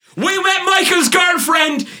Michael's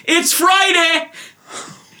girlfriend. It's Friday.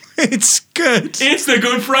 It's good. It's the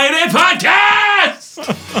Good Friday podcast.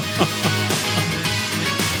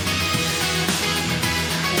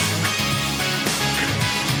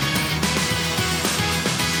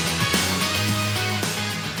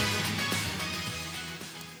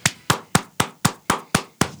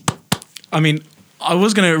 I mean, I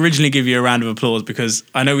was going to originally give you a round of applause because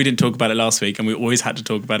I know we didn't talk about it last week and we always had to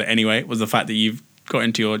talk about it anyway, was the fact that you've got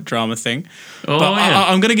into your drama thing. Oh, but yeah.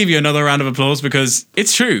 I'm going to give you another round of applause because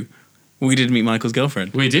it's true. We did meet Michael's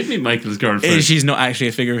girlfriend. We did meet Michael's girlfriend. She's not actually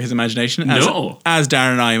a figure of his imagination, as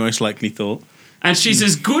Darren and I most likely thought. And she's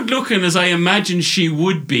as good looking as I imagine she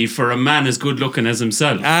would be for a man as good looking as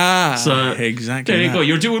himself. So exactly. There you go.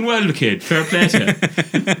 You're doing well, kid. Fair play to you.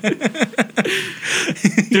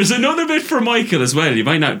 There's another bit for Michael as well. You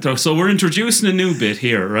might not. So we're introducing a new bit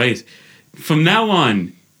here, right? From now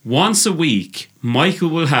on, once a week, Michael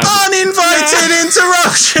will have uninvited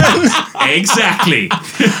interruption. Exactly.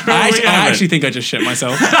 I actually think I just shit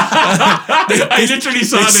myself. I literally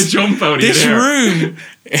saw the jump out of this there. room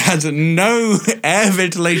has no air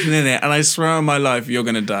ventilation in it, and I swear on my life, you're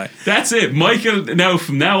going to die. That's it. Michael, now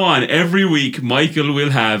from now on, every week, Michael will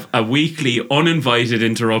have a weekly uninvited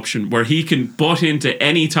interruption where he can butt into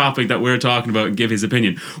any topic that we're talking about and give his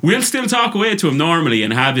opinion. We'll still talk away to him normally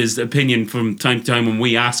and have his opinion from time to time when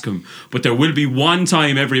we ask him, but there will be one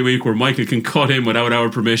time every week where Michael can cut in without our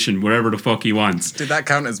permission, wherever the fuck he wants. Did that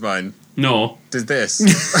count as mine? No. Did this?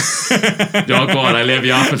 Oh, go on, I'll leave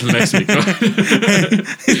you off until next week.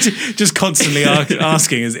 Just constantly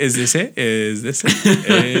asking, is this it? Is this it?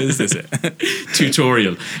 Is this it?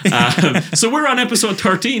 Tutorial. So we're on episode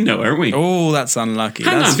 13 now, aren't we? Oh, that's unlucky.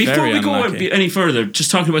 Hang that's on, before we go unlucky. any further,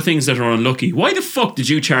 just talking about things that are unlucky. Why the fuck did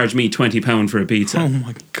you charge me £20 for a pizza? Oh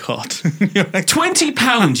my God.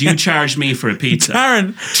 £20 you charged me for a pizza.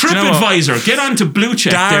 Darren. TripAdvisor, get on to Blue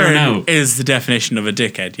Check there now. Darren is the definition of a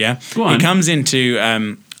dickhead, yeah? Go on. He comes into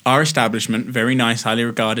our establishment, very nice, highly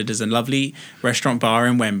regarded as a lovely restaurant bar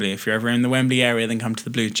in Wembley. If you're ever in the Wembley area, then come to the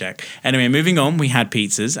Blue Check. Anyway, moving on, we had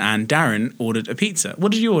pizzas and Darren ordered a pizza.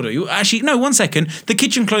 What did you order? Actually, no, 1 second. The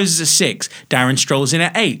kitchen closes at 6. Darren strolls in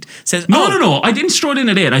at 8. Says, No. I didn't stroll in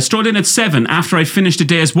at 8. I strolled in at 7 after I finished a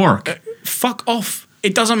day's work. Fuck off.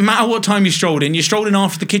 It doesn't matter what time you strolled in. You strolled in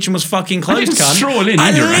after the kitchen was fucking closed, I didn't cunt. stroll in And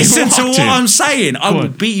either. listen to what in. I'm saying. I will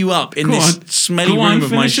beat you up in this smelly room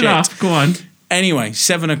of my shit. Go on. Anyway,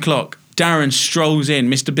 7 o'clock. Darren strolls in.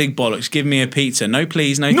 Mr. Big Bollocks, give me a pizza. No,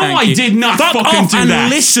 please, no, thank you. No, I did not fucking off do and that.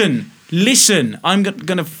 Listen. I'm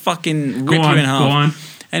going to fucking rip you in half. Go on.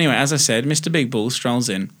 Anyway, as I said, Mr. Big Ball strolls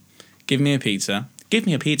in. Give me a pizza. Give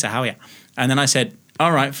me a pizza, how are you? And then I said,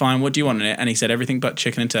 all right, fine, what do you want in it? And he said everything but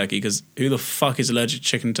chicken and turkey, because who the fuck is allergic to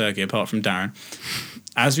chicken and turkey apart from Darren?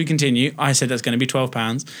 As we continue, I said that's going to be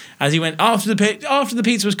 £12. As he went, after the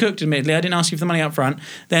pizza was cooked, admittedly, I didn't ask you for the money up front,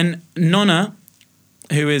 then Nonna,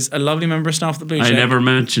 who is a lovely member of staff at the Blue Check. I never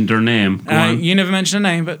mentioned her name. You never mentioned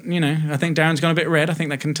her name, but, I think Darren's gone a bit red. I think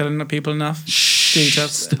that can tell people enough.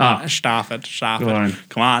 Stop. Staff it. Go on.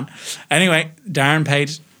 Come on. Anyway, Darren paid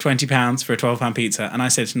 £20 for a £12 pizza, and I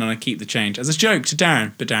said to Nonna, keep the change. As a joke to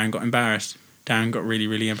Darren, but Darren got embarrassed. Darren got really,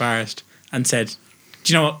 really embarrassed and said,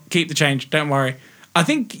 do you know what? Keep the change. Don't worry. I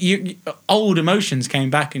think old emotions came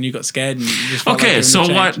back and you got scared and you just felt Okay, like so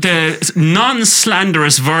what the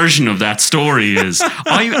non-slanderous version of that story is,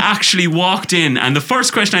 I actually walked in and the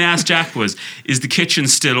first question I asked Jack was, is the kitchen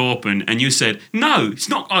still open? And you said, no, it's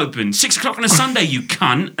not open. 6 o'clock on a Sunday, you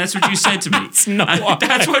cunt. That's what you said to me.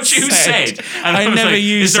 That's what you said. And I was never like,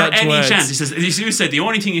 used is there such any words. chance? He says, you said the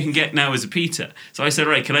only thing you can get now is a pizza. So I said,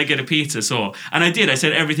 right, can I get a pizza? So, and I did. I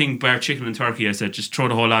said everything bar chicken and turkey. I said, just throw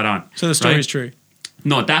the whole lot on. So the story is true.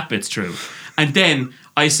 No, that bit's true. And then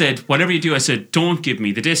I said, whatever you do, I said, don't give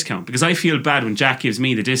me the discount because I feel bad when Jack gives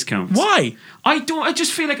me the discount. Why? I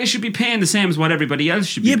just feel like I should be paying the same as what everybody else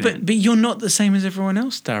should be paying. But you're not the same as everyone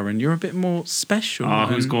else, Darren. You're a bit more special. Oh,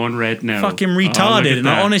 who's going red now? Fucking retarded. And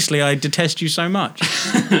honestly, I detest you so much.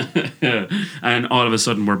 And all of a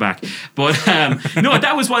sudden we're back. But no,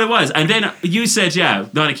 that was what it was. And then you said, yeah,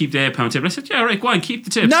 no, I keep the £8 tip. And I said, yeah, right, go on, keep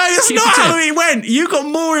the tip. No, that's keep not how it went. You got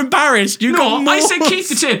more embarrassed. I said keep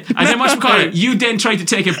the tip. And then whatchamacallit, you then tried to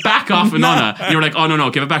take it back off of Nonna. You were like, oh,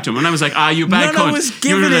 no, give it back to him. And I was like, you bad Nonna cunt. was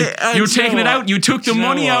giving You were taking it out. You took the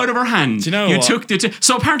money out of her hand. Do you know what? Took the tip.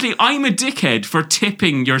 So apparently I'm a dickhead for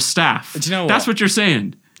tipping your staff. Do you know what? That's what you're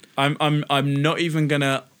saying. I'm not even going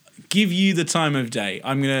to give you the time of day.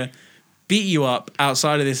 I'm going to beat you up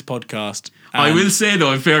outside of this podcast. I will say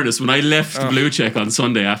though, in fairness, when I left Blue Check on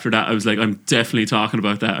Sunday after that, I was like, I'm definitely talking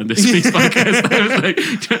about that on this week's podcast. I was like,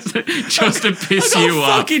 just to piss I got you a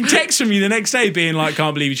off. fucking text from you the nenext day being like,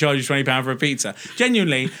 can't believe you charged you £20 for a pizza.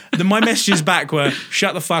 Genuinely, my messages back were,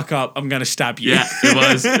 shut the fuck up, I'm going to stab you. Yeah, it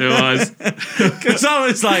was. Because I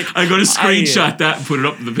was like... I'm going to screenshot that and put it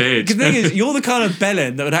up on the page. The thing is, you're the kind of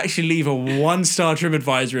bellend that would actually leave a 1-star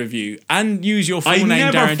TripAdvisor review and use your full I name,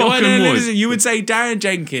 never Darren. fucking would. You would say Darren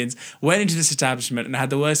Jenkins went into this establishment and had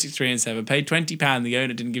the worst experience ever, paid £20, the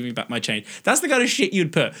owner didn't give me back my change. That's the kind of shit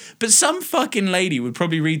you'd put. But some fucking lady would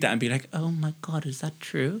probably read that and be like, oh my God, is that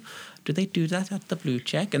true? Do they do that at the Blue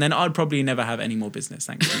Check? And then I'd probably never have any more business,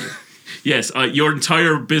 thanks to you. Yes, your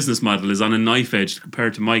entire business model is on a knife edge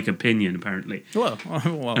compared to my opinion, apparently. Well.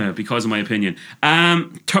 Because of my opinion.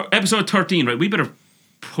 Episode 13, right? We better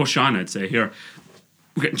push on, I'd say, here.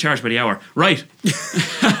 We're getting charged by the hour. Right.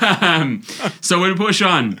 So we'll push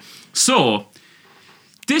on. So,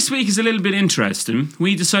 this week is a little bit interesting.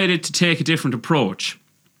 We decided to take a different approach.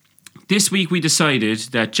 This week we decided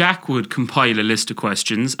that Jack would compile a list of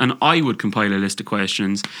questions and I would compile a list of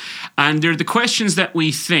questions. And they're the questions that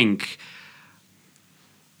we think,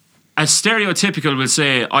 as stereotypical will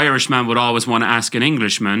say, Irishman would always want to ask an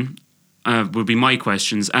Englishman, would be my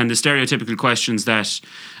questions, and the stereotypical questions that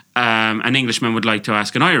an Englishman would like to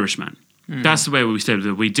ask an Irishman. That's the way we said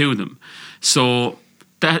that we do them. So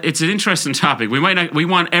it's an interesting topic. We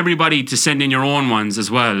want everybody to send in your own ones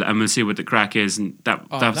as well, and we'll see what the crack is. And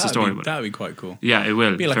that's the story. That would be quite cool. Yeah, it will.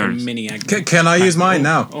 It'd be like a mini. Can I use mine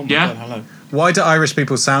now? Oh my Yeah? God, hello. Why do Irish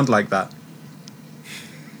people sound like that?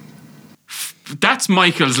 That's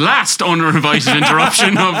Michael's last uninvited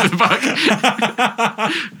interruption of the podcast.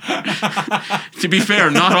 To be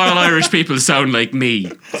fair, not all Irish people sound like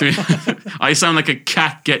me. I sound like a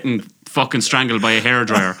cat getting fucking strangled by a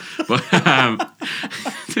hairdryer. But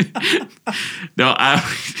no, I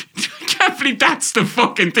can't believe that's the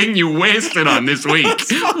fucking thing you wasted on this week.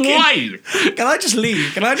 Why? Can I just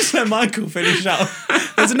leave? Can I just let Michael finish up?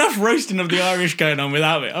 There's enough roasting of the Irish going on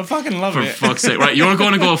without it. I fucking love For it. fuck's sake. Right, you're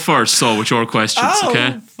going to go first, so with your questions,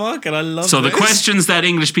 okay? Fuck it, I love So this. the questions that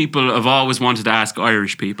English people have always wanted to ask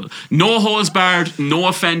Irish people. No holds barred, no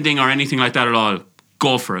offending or anything like that at all.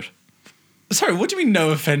 Go for it. Sorry, what do you mean no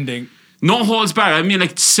offending? No holds barred. I mean,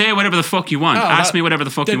 like, say whatever the fuck you want. Ask me whatever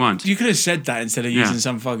the fuck you want. You could have said that instead of using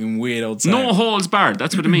some fucking weird old saying. No holds barred.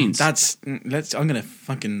 That's what it means. I'm gonna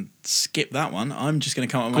fucking skip that one. I'm just gonna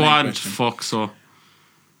come up with Go my on, next question. fuck so.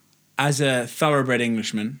 As a thoroughbred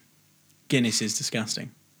Englishman, Guinness is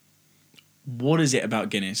disgusting. What is it about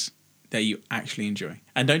Guinness that you actually enjoy?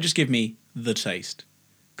 And don't just give me the taste,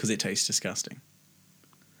 because it tastes disgusting.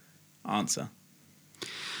 Answer.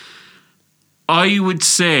 I would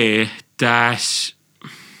say that,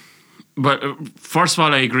 but first of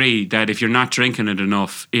all, I agree that if you're not drinking it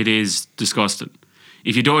enough, it is disgusting.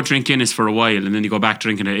 If you don't drink Guinness for a while and then you go back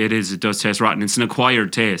drinking it, it does taste rotten. It's an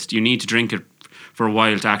acquired taste. You need to drink it for a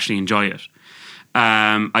while to actually enjoy it.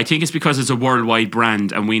 I think it's because it's a worldwide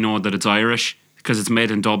brand and we know that it's Irish because it's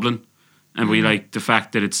made in Dublin and we like the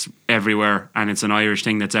fact that it's everywhere and it's an Irish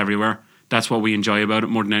thing that's everywhere. That's what we enjoy about it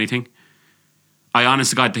more than anything. I honest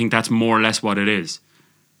to God think that's more or less what it is.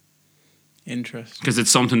 Interesting. Because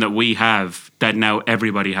it's something that we have that now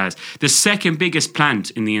everybody has. The second biggest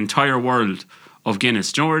plant in the entire world of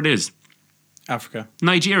Guinness, do you know where it is? Africa.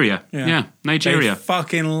 Nigeria. Yeah, Nigeria. They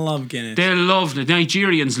fucking love Guinness. They love it.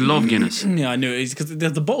 Nigerians love Guinness. Yeah, I knew it. It's because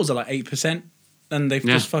the bottles are like 8%. And they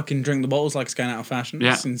just fucking drink the bottles like it's going out of fashion.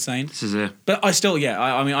 Yeah. It's insane. This is it. But I still,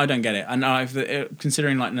 I mean, I don't get it. And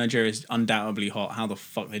considering like Nigeria is undoubtedly hot, how the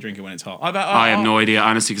fuck they drink it when it's hot? I have no idea,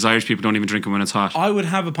 honestly, because Irish people don't even drink it when it's hot. I would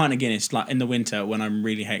have a pint of Guinness like in the winter when I'm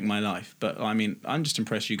really hating my life. But I mean, I'm just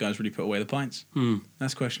impressed you guys really put away the pints.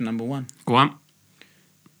 That's question number 1. Go on.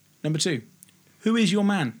 Number 2, who is your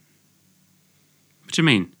man? What do you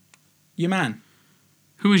mean? Your man.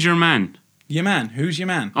 Who is your man? Your man. Who's your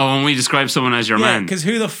man? Oh, when we describe someone as your Yeah, man. because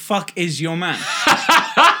who the fuck is your man?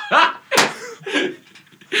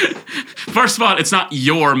 First of all, it's not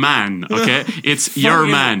your man, okay? It's your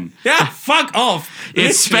man. Yeah, fuck off.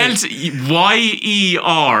 It's Literally. spelled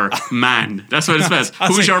Y-E-R, man. That's what it spells.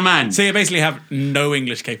 Who's your man? So you basically have no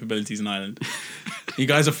English capabilities in Ireland. You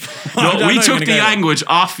guys are... No, we took the language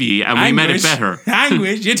off you and we made it better.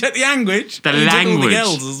 Language? You took the language? The You took all language. the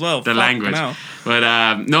L's as well. The Fucking language. hell.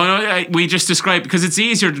 But we just describe, because it's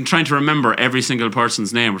easier than trying to remember every single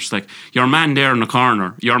person's name. We're just like, your man there in the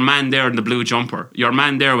corner, your man there in the blue jumper, your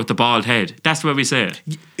man there with the bald head. That's the way we say it.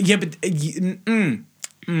 Yeah, but...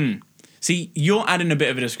 See, you're adding a bit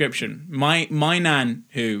of a description. My nan,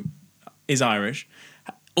 who is Irish,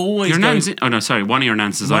 always Your goes... nan's... Oh, no, sorry. One of your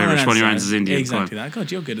nan's is Irish, one of your nan's is Indian. Exactly that.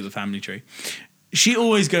 God, you're good at the family tree. She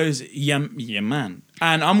always goes, yeah, man.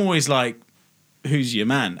 And I'm always like, who's your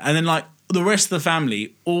man? And then, like, the rest of the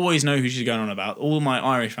family always know who she's going on about. All my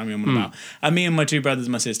Irish family I'm on about. And me and my two brothers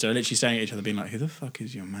and my sister are literally staring at each other being like, who the fuck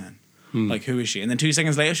is your man? Like, who is she? And then 2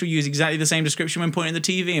 seconds later, she'll use exactly the same description when pointing the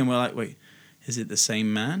TV. And we're like, wait, is it the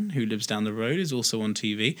same man who lives down the road is also on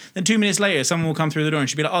TV? Then 2 minutes later, someone will come through the door and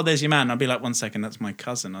she'll be like, oh, there's your man. And I'll be like, 1 second, that's my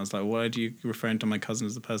cousin. I was like, why do you referring to my cousin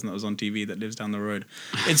as the person that was on TV that lives down the road?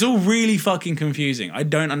 It's all really fucking confusing. I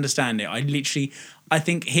don't understand it. I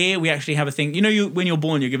think here we actually have a thing. You know, when you're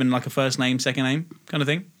born, you're given like a first name, second name kind of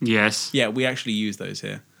thing? Yes. Yeah, we actually use those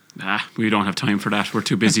here. We don't have time for that. We're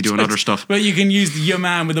too busy doing other stuff. But you can use your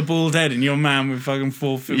man with a bald head and your man with fucking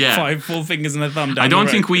four fingers and a thumb down I don't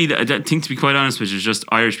the think road. I think, to be quite honest with you, just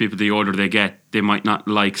Irish people, the older they get, they might not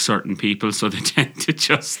like certain people, so they tend to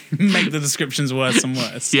just... make the descriptions worse and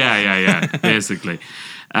worse. Yeah, basically.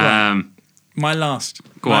 My last.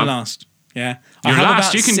 Go on. Last. Yeah. Your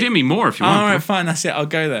last, you can give me more if you want. All right, fine, that's it. I'll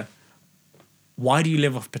go there. Why do you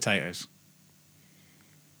live off potatoes?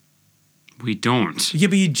 We don't. Yeah,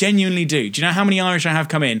 but you genuinely do. Do you know how many Irish I have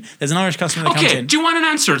come in? There's an Irish customer that comes in. Do you want an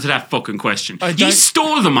answer to that fucking question? I He don't-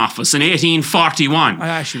 stole them off us in 1841. I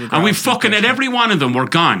actually regret And we asking fucking that at every one of them were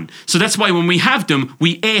gone. So that's why when we have them,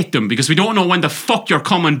 we ate them because we don't know when the fuck you're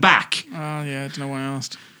coming back. Oh, yeah, I don't know why I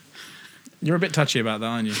asked. You're a bit touchy about that,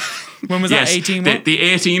 aren't you? When was that? 18 what? The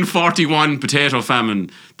 1841 potato famine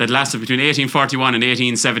that lasted between 1841 and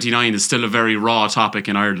 1879 is still a very raw topic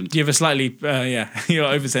in Ireland. You have a slightly, you're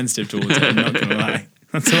oversensitive towards it. I'm not going to lie.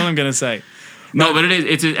 That's all I'm going to say. No, but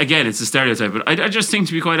it's a stereotype. But I just think,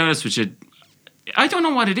 to be quite honest with you, I don't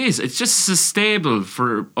know what it is. It's just a staple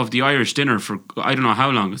of the Irish dinner for I don't know how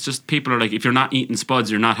long. It's just people are like, if you're not eating spuds,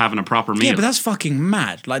 you're not having a proper meal. Yeah, but that's fucking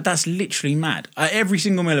mad. Like, that's literally mad. Every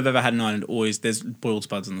single meal I've ever had in Ireland, there's boiled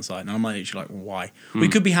spuds on the side. And I'm literally like, why? We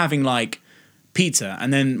could be having, like, pizza,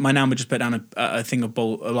 and then my nan would just put down a thing of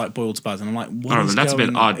boiled spuds. And I'm like, what is that's a bit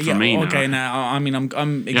going odd on? for me now. Okay, now, I mean,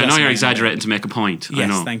 I'm Yeah, I know you're exaggerating to make a point. Yes,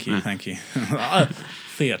 I know. thank you.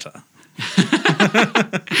 Theatre.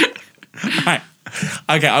 Right.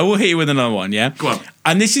 Okay, I will hit you with another one, yeah? Go on.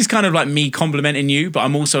 And this is kind of like me complimenting you, but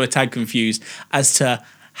I'm also a tad confused as to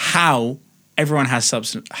how everyone has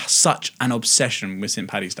such an obsession with St.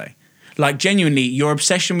 Paddy's Day. Like, genuinely, your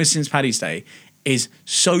obsession with St. Paddy's Day is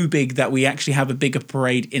so big that we actually have a bigger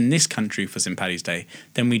parade in this country for St. Paddy's Day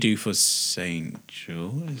than we do for St.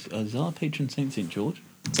 George. Is our patron saint St. George?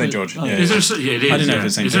 St. George. Oh, Yeah, Is yeah. there? It is. I don't know yeah. if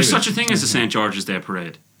it's St. Is there David. such a thing as a St. George's Day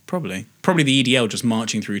parade? Probably the EDL just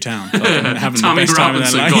marching through town, having Tommy the best time of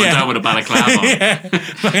Robinson their life. going down with a balaclava on.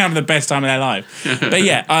 Like having the best time of their life. But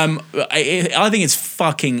yeah, I think it's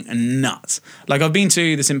fucking nuts. Like, I've been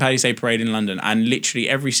to the St. Paddy's Day parade in London, and literally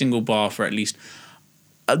every single bar for at least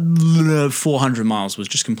 400 miles was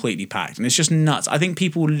just completely packed, and it's just nuts. I think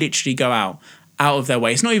people literally go out of their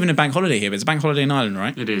way. It's not even a bank holiday here, but it's a bank holiday in Ireland,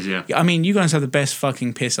 right? It is, yeah. I mean, you guys have the best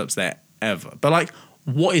fucking piss ups there ever. But like,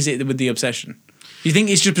 what is it with the obsession? Do you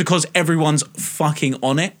think it's just because everyone's fucking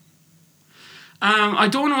on it? I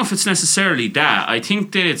don't know if it's necessarily that. I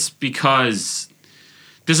think that it's because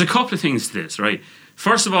there's a couple of things to this, right?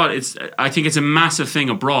 First of all, I think it's a massive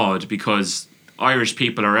thing abroad because Irish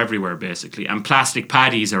people are everywhere, basically, and plastic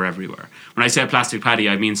paddies are everywhere. When I say plastic paddy,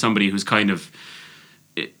 I mean somebody who's kind of...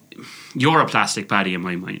 You're a plastic paddy in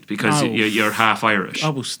my mind because you're half Irish. I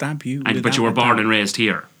will stab you. But you were born and raised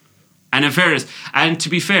here. And in fairness, and to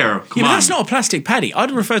be fair, come Yeah, but on. that's not a plastic paddy.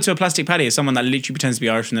 I'd refer to a plastic paddy as someone that literally pretends to be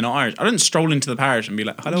Irish and they're not Irish. I don't stroll into the parish and be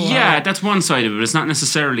like, hello. Yeah, hello. that's one side of it, but it's not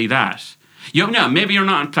necessarily that. No, maybe you're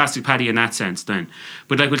not a plastic paddy in that sense then.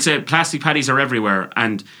 But like we'll say, plastic paddies are everywhere.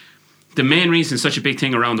 And the main reason it's such a big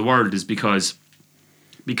thing around the world is because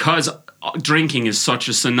drinking is such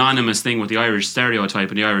a synonymous thing with the Irish stereotype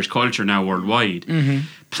and the Irish culture now worldwide. Mm-hmm.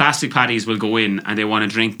 Plastic paddies will go in and they want to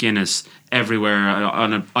drink Guinness everywhere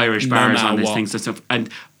on Irish bars, on these things and stuff. And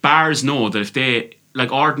bars know that if they,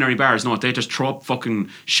 like ordinary bars know, if they just throw up fucking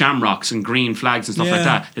shamrocks and green flags and stuff like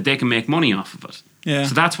that they can make money off of it. Yeah.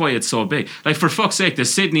 So that's why it's so big. Like, for fuck's sake, the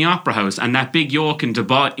Sydney Opera House and that big yoke in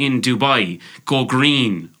Dubai go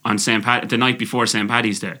green on the night before St.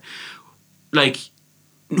 Paddy's Day. Like,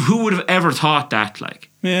 who would have ever thought that? Like,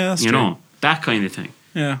 Yeah, that's you true. know, that kind of thing.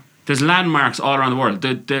 Yeah. There's landmarks all around the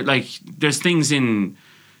world. Like, there's things in,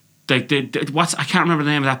 like, I can't remember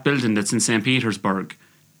the name of that building that's in St. Petersburg.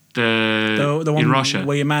 The one in Russia.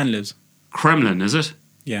 where your man lives. Kremlin, is it?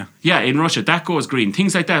 Yeah. Yeah, in Russia, that goes green.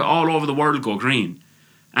 Things like that all over the world go green.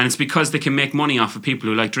 And it's because they can make money off of people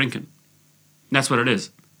who like drinking. That's what it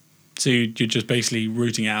is. So you're just basically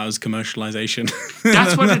rooting it out as commercialisation.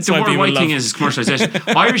 That's what That's the why word people white love- thing is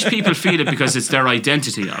commercialisation. Irish people feel it because it's their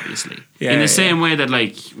identity, obviously. Yeah, in the yeah, same way that,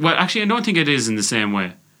 like, well, actually, I don't think it is in the same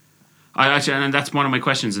way. And that's one of my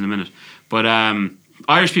questions in a minute. But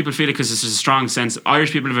Irish people feel it because it's a strong sense.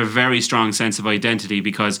 Irish people have a very strong sense of identity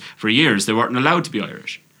because for years they weren't allowed to be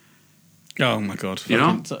Irish. Oh my god! You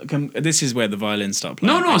know? This is where the violins stop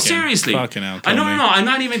playing. No, again. seriously. Fucking hell! I no, I'm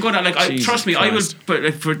not even going to like. Jesus Trust me, I will. Christ.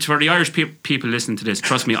 But for the Irish people listening to this,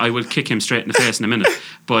 trust me, I will kick him straight in the face in a minute.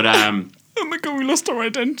 But Oh my god, we lost our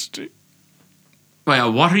identity.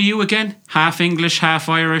 well, what are you again? Half English, half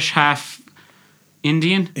Irish, half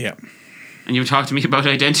Indian, Yeah, and you talk to me about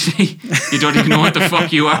identity. You don't even know what the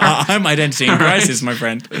fuck you are. I'm identity in crisis, my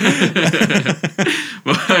friend.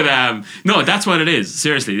 But no, that's what it is.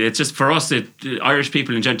 Seriously, it's just for us, Irish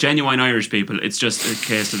people and genuine Irish people. It's just a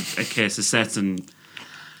case of sets and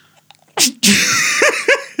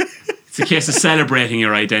it's a case of celebrating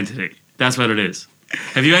your identity. That's what it is.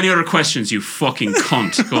 Have you any other questions, you fucking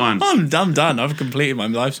cunt? Go on. I'm done. I've completed my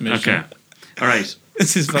life's mission. Okay. All right.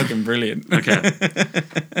 This is fucking brilliant. Okay.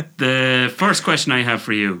 The first question I have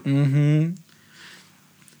for you. Mm-hmm.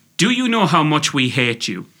 Do you know how much we hate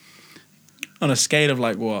you? On a scale of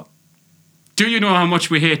like what? Do you know how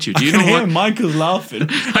much we hate you? Do you know what? Michael's laughing.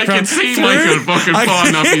 I can see Michael fucking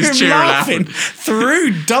falling off his chair laughing.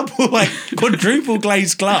 Through double, like quadruple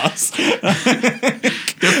glazed glass.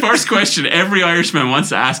 The first question every Irishman wants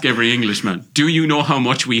to ask every Englishman: do you know how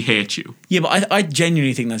much we hate you? Yeah, but I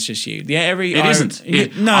genuinely think that's just you. Yeah, It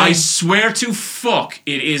isn't. No. I swear to fuck,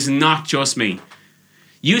 it is not just me.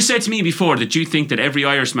 You said to me before that you think that every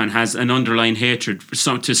Irishman has an underlying hatred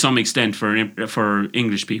to some extent for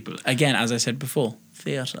English people. Again, as I said before,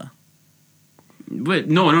 theatre. Wait,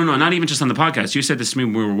 no, not even just on the podcast. You said this to me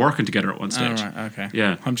when we were working together at one Oh, stage. right, okay.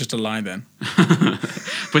 Yeah. I'm just a lie then.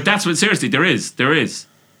 But that's what, seriously, there is.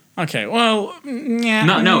 Okay, well, yeah.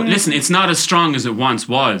 No, listen, it's not as strong as it once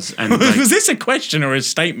was. And like, Was this a question or a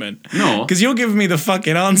statement? No. Because you're giving me the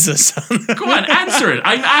fucking answer, son. go on, answer it.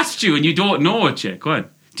 I've asked you and you don't know it yet. Go on.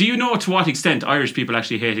 Do you know to what extent Irish people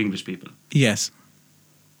actually hate English people? Yes.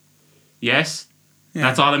 Yes? Yeah.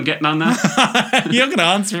 That's all I'm getting on that? You're going to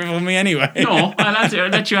answer it for me anyway. No, I'll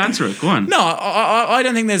let you answer it. Go on. No, I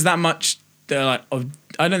don't think there's that much. I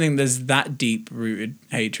don't think there's that deep rooted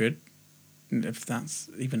hatred. If that's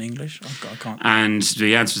even English, I can't. And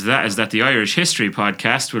the answer to that is that the Irish History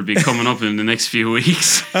podcast will be coming up in the next few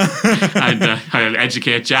weeks. And I'll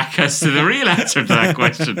educate Jack as to the real answer to that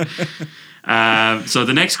question. So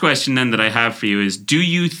the next question then that I have for you is, do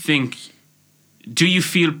you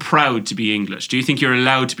feel proud to be English? Do you think you're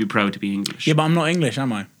allowed to be proud to be English? Yeah, but I'm not English,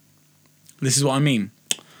 am I? This is what I mean.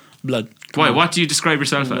 Blood. Why? What do you describe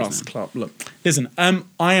yourself as? Ross then? Clark, look. Listen,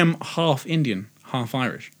 I am half Indian, half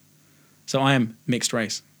Irish. So I am mixed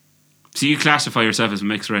race. So you classify yourself as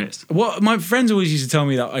mixed race? Well, my friends always used to tell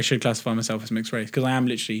me that I should classify myself as mixed race because I am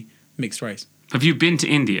literally mixed race. Have you been to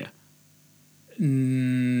India? Go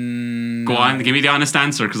on, give me the honest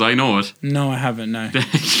answer because I know it. No, I haven't, no.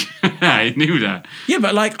 I knew that. Yeah,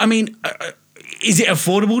 but like, I mean, is it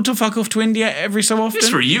affordable to fuck off to India every so often? It's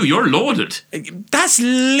for you. You're loaded. That's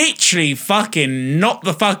literally fucking not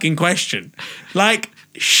the fucking question. Like,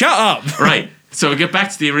 shut up. Right. So we'll get back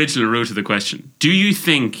to the original root of the question. Do you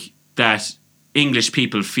think that English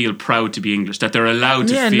people feel proud to be English? That they're allowed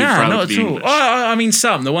to feel proud not to be at all. English? I mean,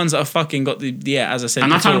 some. The ones that have fucking got the... Yeah, as I said I'm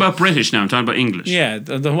not before. talking about British now. I'm talking about English. Yeah,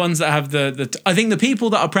 the ones that have I think the people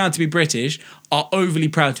that are proud to be British are overly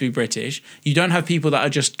proud to be British. You don't have people that are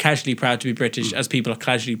just casually proud to be British as people are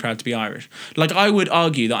casually proud to be Irish. Like, I would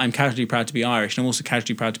argue that I'm casually proud to be Irish and I'm also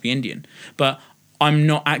casually proud to be Indian. But I'm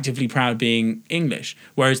not actively proud being English.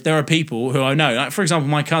 Whereas there are people who I know, like for example,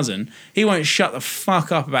 my cousin, he won't shut the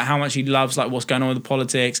fuck up about how much he loves like what's going on with the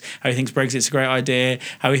politics, how he thinks Brexit's a great idea,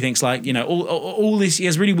 how he thinks like, you know, all this, he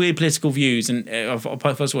has really weird political views and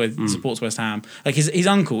first of all, he supports West Ham. Like his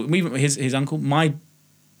uncle, his uncle,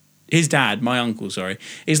 his dad, my uncle, sorry,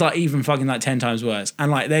 is like even fucking like 10 times worse.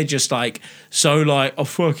 And like, they're just like, so like, I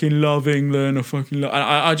fucking love England,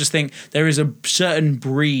 I just think there is a certain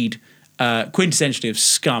breed quintessentially of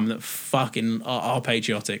scum that fucking are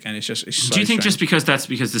patriotic, and it's so Do you think strange. just because that's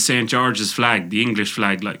because the St. George's flag, the English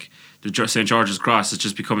flag, like the St. George's cross, has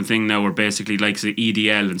just become a thing now where basically like the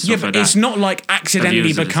EDL and stuff like that? It's not like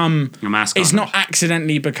accidentally become a mascot. It's not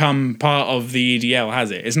accidentally become part of the EDL,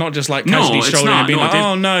 has it? It's not just like casually it's strolling not. and being No, like,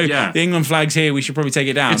 oh no, yeah. the England flag's here, we should probably take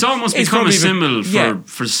it down. It's almost become a symbol yeah.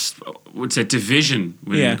 for would say division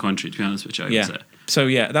within the country, to be honest with you, I would say. So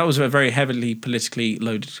yeah, that was a very heavily politically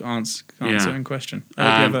loaded answer in question.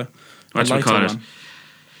 I hope you have a lighter one.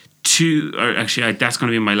 That's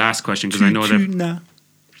going to be my last question because I know that. Nah.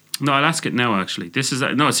 No, I'll ask it now. Actually, this is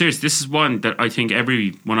seriously. This is one that I think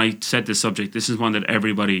when I said this subject, this is one that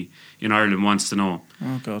everybody in Ireland wants to know.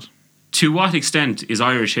 Oh God. To what extent is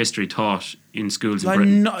Irish history taught in schools in Like,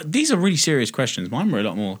 Britain? no, these are really serious questions. Mine were a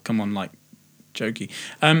lot more, come on, like, jokey.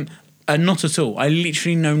 Not at all. I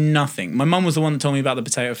literally know nothing. My mum was the one that told me about the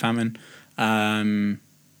potato famine.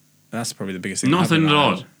 That's probably the biggest thing. Nothing at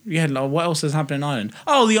all. Yeah, like, what else has happened in Ireland?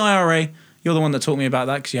 Oh, the IRA. You're the one that taught me about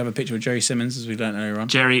that because you have a picture of Jerry Simmons, as we learned earlier on.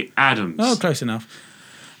 Jerry Adams. Oh, close enough.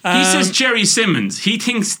 He says Jerry Simmons. He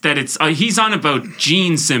thinks that he's on about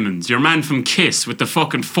Gene Simmons, your man from Kiss with the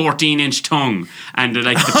fucking 14-inch tongue and the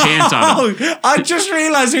paint on him. Oh, I just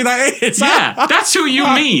realised who that is. Yeah, that's who you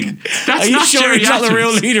mean. That's Are you not sure Jerry he's not Adams. the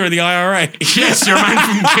real leader of the IRA? Yes, your man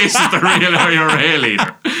from Kiss is the real IRA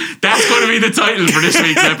leader. That's going to be the title for this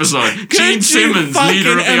week's episode. Gene Simmons,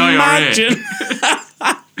 leader of the imagine?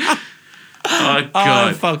 IRA. Oh God!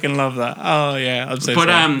 I fucking love that. Oh yeah, I'm so.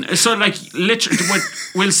 But so like literally,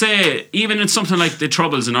 we'll say even in something like the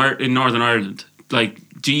Troubles in Northern Ireland, like,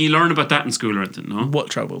 do you learn about that in school or anything? No. What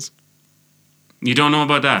Troubles? You don't know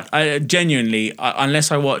about that? I genuinely,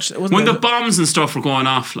 unless I watched when the bombs and stuff were going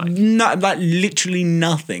off, like literally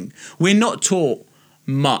nothing. We're not taught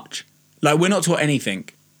much. Like, we're not taught anything.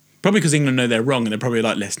 Probably because England know they're wrong and they're probably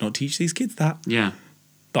like, let's not teach these kids that. Yeah.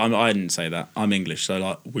 But I didn't say that. I'm English, so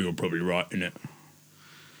like we were probably right in it.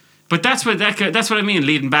 But that's what I mean.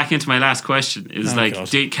 Leading back into my last question is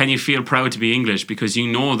can you feel proud to be English because you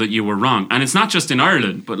know that you were wrong? And it's not just in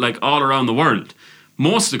Ireland, but like all around the world.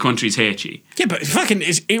 Most of the countries hate you. Yeah, but fucking,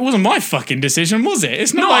 it wasn't my fucking decision, was it?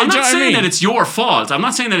 It's not. No, like, I'm not saying that it's your fault. I'm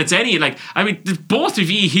not saying that it's any both of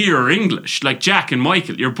you here are English. Like Jack and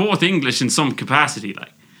Michael, you're both English in some capacity.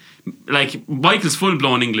 Like Michael's full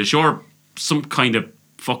blown English. You're some kind of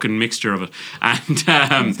fucking mixture of it. And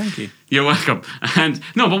thank you. You're welcome. And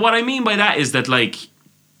no, but what I mean by that is that like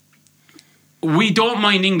we don't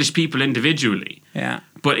mind English people individually. Yeah.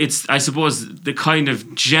 But it's, I suppose, the kind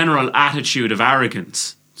of general attitude of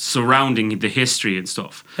arrogance surrounding the history and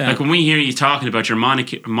stuff. Yeah. Like when we hear you talking about your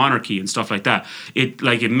monarchy and stuff like that, it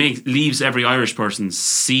leaves every Irish person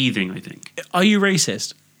seething, I think. Are you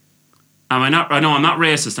racist? Am I not? No, I'm not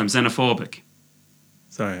racist. I'm xenophobic.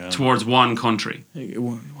 Sorry. Towards one country.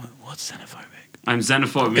 What's xenophobic? I'm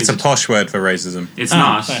xenophobic. It's a posh word for racism. It's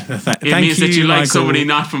not. It means that you like somebody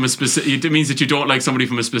not from a specific. It means that you don't like somebody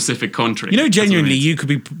from a specific country. You know, genuinely, you could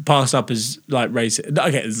be passed up as like racist.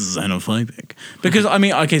 Okay, xenophobic. Because I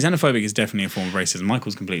mean, okay, xenophobic is definitely a form of racism.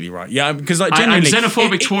 Michael's completely right. Yeah, because like genuinely, I'm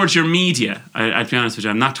xenophobic towards your media. I'd be honest with you.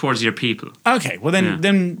 I'm not towards your people. Okay, well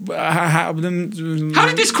then, how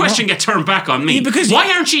did this question get turned back on me? Yeah, because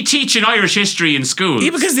why aren't you teaching Irish history in school? Yeah,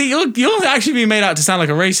 because you're actually being made out to sound like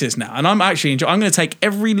a racist now, and I'm actually I'm going to take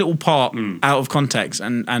every little part out of context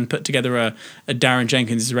and put together a Darren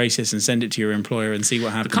Jenkins is racist and send it to your employer and see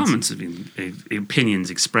what happens. The comments have been opinions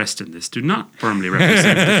expressed in this do not firmly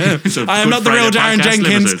represent. I am not the real Darren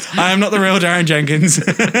Jenkins. Limited. I am not the real Darren Jenkins.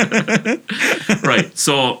 Right.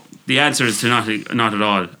 So the answer is to not at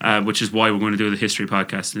all, which is why we're going to do the history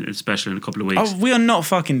podcast, especially in a couple of weeks. Oh, we are not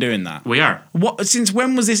fucking doing that. We are. What? Since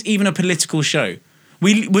when was this even a political show?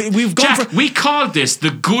 We've gone Jack, from, we called this the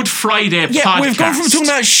Good Friday podcast. Yeah, we've gone from talking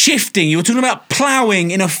about shifting. You were talking about ploughing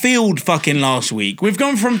in a field fucking last week. We've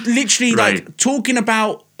gone from literally like talking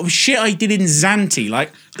about shit I did in Zante.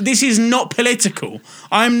 Like, this is not political.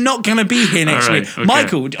 I'm not going to be here next week. Okay.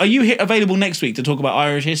 Michael, are you available next week to talk about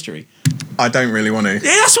Irish history? I don't really want to. Yeah,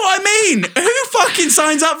 that's what I mean. Who fucking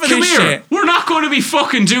signs up for this shit? We're not going to be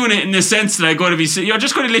fucking doing it in the sense that I'm going to be... You're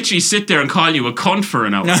just going to literally sit there and call you a cunt for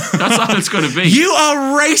an hour. That's all it's going to be. You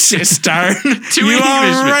are racist, Darren.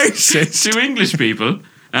 Two English people.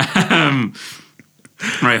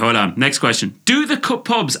 Right, hold on. Next question. Do the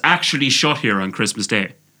pubs actually shut here on Christmas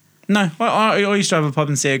Day? No, I used to have a pub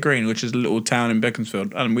in Sea Green, which is a little town in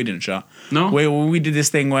Beaconsfield, and we didn't shut. No? We did this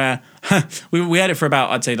thing where we had it for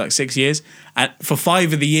about, I'd say, like 6 years. And for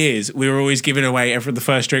 5 of the years, we were always giving away the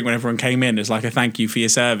first drink when everyone came in as like a thank you for your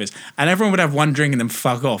service. And everyone would have one drink and then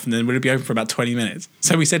fuck off, and then we'd be open for about 20 minutes.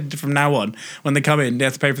 So we said from now on, when they come in, they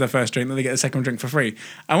have to pay for their first drink, then they get the second drink for free.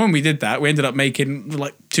 And when we did that, we ended up making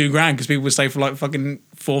like $2,000 because people would stay for like fucking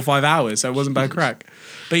 4 or 5 hours, so it wasn't bad crack.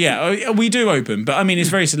 But yeah, we do open, but I mean, it's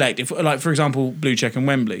very selective. Like, for example, Blue Check in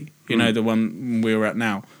Wembley, you know, the one we were at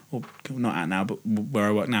now, or not at now, but where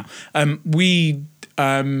I work now. We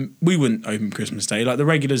we wouldn't open Christmas Day. Like the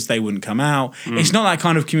regulars, they wouldn't come out. It's not that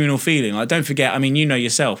kind of communal feeling. Like, don't forget, I mean, you know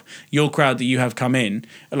yourself, your crowd that you have come in,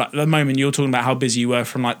 like at the moment you're talking about how busy you were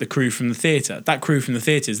from like the crew from the theatre. That crew from the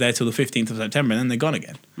theatre is there till the 15th of September and then they're gone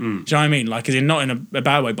again. Do you know what I mean? Like, as in not in a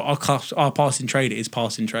bad way, but our passing trade is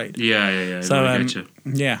passing trade. Yeah. So, I get you.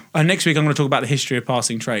 yeah. Next week I'm going to talk about the history of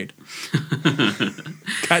passing trade.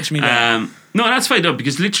 Catch me there. No, that's fine though,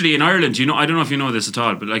 because literally in Ireland, you know, I don't know if you know this at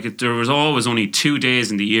all, but like there was always only 2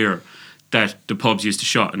 days in the year that the pubs used to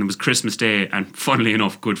shut, and it was Christmas Day and, funnily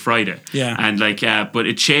enough, Good Friday. Yeah. And like, but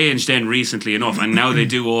it changed then recently enough, and now they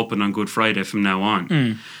do open on Good Friday from now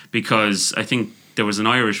on, because I think there was an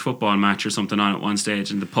Irish football match or something on at one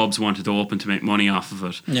stage, and the pubs wanted to open to make money off of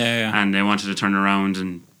it. Yeah. And they wanted to turn around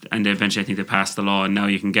and eventually I think they passed the law, and now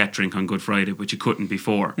you can get drink on Good Friday, which you couldn't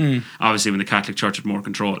before. Obviously when the Catholic Church had more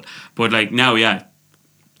control. But like now, yeah,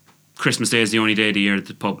 Christmas Day is the only day of the year that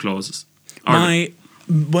the pub closes.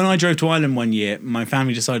 When I drove to Ireland one year, my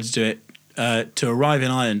family decided to do it to arrive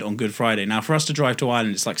in Ireland on Good Friday. Now for us to drive to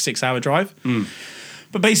Ireland, it's like 6-hour drive.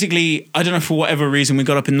 But basically, I don't know, for whatever reason, we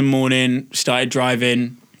got up in the morning, started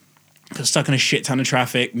driving, got stuck in a shit ton of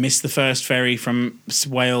traffic, missed the first ferry from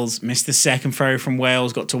Wales, missed the second ferry from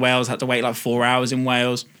Wales, got to Wales, had to wait like 4 hours in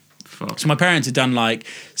Wales. Fuck. So my parents had done like,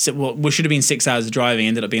 what should have been 6 hours of driving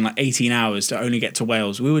ended up being like 18 hours to only get to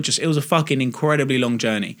Wales. It was a fucking incredibly long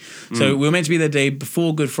journey. So we were meant to be there the day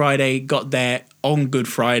before Good Friday, got there on Good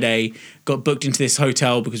Friday, got booked into this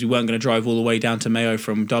hotel because we weren't going to drive all the way down to Mayo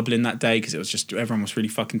from Dublin that day because it was just, everyone was really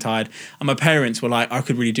fucking tired. And my parents were like, I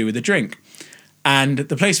could really do with a drink. And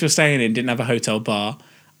the place we were staying in didn't have a hotel bar.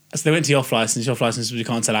 So they went to the off license. The off license was, we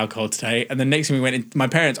can't sell alcohol today. And the next thing we went in, my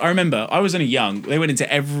parents, I remember, I was only young. They went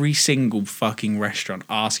into every single fucking restaurant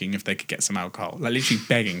asking if they could get some alcohol. Like literally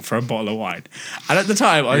begging for a bottle of wine. And at the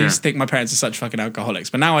time, I used to think my parents are such fucking alcoholics.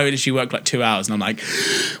 But now I literally work like 2 hours and I'm like,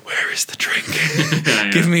 where is the drink?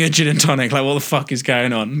 Give me a gin and tonic. Like, what the fuck is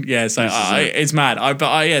going on? Yeah, so it's mad.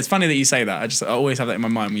 Yeah, it's funny that you say that. I always have that in my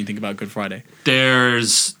mind when you think about Good Friday.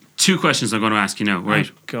 There's 2 questions I'm going to ask you now,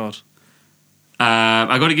 right? Oh, God.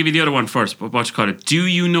 I got to give you the other one first. But what you call it? Do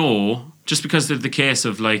you know? Just because of the case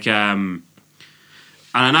of like, and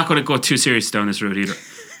I'm not going to go too serious down this road either.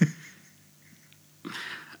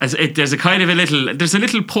 There's a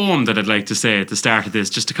little poem that I'd like to say at the start of this,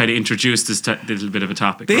 just to kind of introduce this little bit of a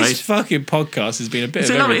topic. This right? fucking podcast has been a bit.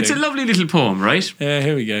 It's a lovely little poem, right? Yeah,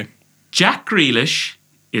 here we go. Jack Grealish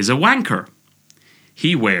is a wanker.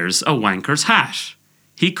 He wears a wanker's hat.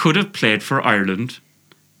 He could have played for Ireland.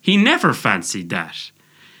 He never fancied that.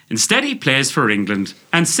 Instead, he plays for England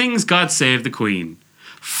and sings God Save the Queen.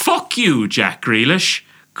 Fuck you, Jack Grealish.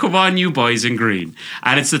 Come on, you boys in green.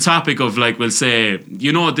 And it's the topic of, like, we'll say,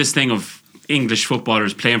 you know, this thing of English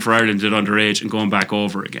footballers playing for Ireland at underage and going back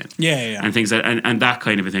over again. Yeah. And things like, and that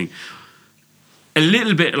kind of a thing. A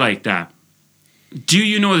little bit like that. Do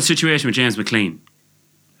you know the situation with James McLean?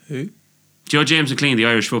 Who? Do you know James McLean, the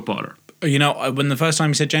Irish footballer? You know, when the first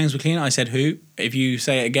time you said James McLean, I said who. If you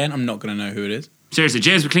say it again, I'm not going to know who it is. Seriously,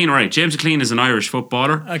 James McLean, all right. James McLean is an Irish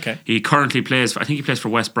footballer. Okay. He currently plays, I think he plays for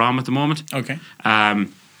West Brom at the moment. Okay.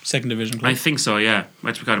 Second division club. I think so, yeah.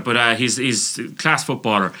 But he's a class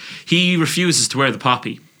footballer. He refuses to wear the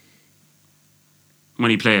poppy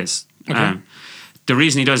when he plays. Okay. The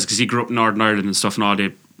reason he does is because he grew up in Northern Ireland and stuff and all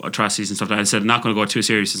the atrocities and stuff like that. I said, I'm not going to go too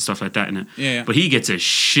serious and stuff like that in it. Yeah. But he gets a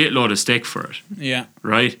shitload of stick for it. Yeah.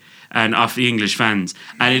 Right? And off the English fans.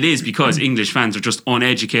 And it is because English fans are just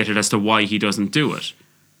uneducated as to why he doesn't do it.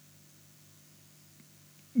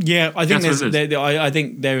 Yeah, I think I I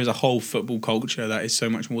think there is a whole football culture that is so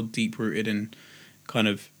much more deep rooted in kind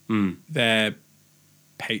of their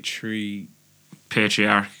patriarchal.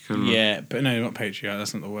 Yeah, but no, not patriarch.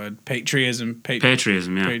 That's not the word. Patriotism.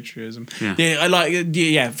 Patriotism. Yeah. Patriotism. Yeah. Yeah, I like.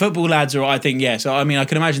 Yeah, football lads are. I think. Yeah. So I mean, I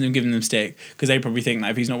can imagine them giving them stick because they probably think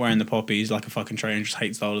that if he's not wearing the poppy, he's like a fucking traitor and just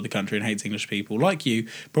hates the whole of the country and hates English people. Like you,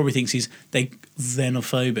 probably thinks he's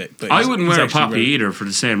xenophobic. But I wouldn't wear a poppy rude. either for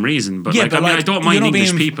the same reason. But Yeah, like, but I mean, like, I don't mind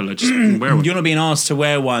English people. I just wouldn't wear one. You're not being asked to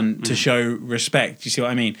wear one to show respect. You see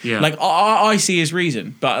what I mean? Yeah. Like I see his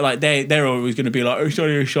reason, but like they're always going to be like, oh,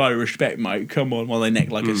 sorry, a sign of respect, mate. Come on, while they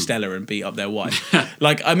neck like a Stella and beat up their wife.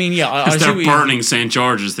 Like, I mean, yeah, I see they're what burning St.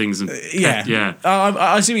 George's things. And, yeah.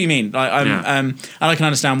 I see what you mean. Like, and I can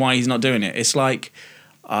understand why he's not doing it. It's like,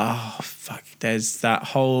 fuck. There's that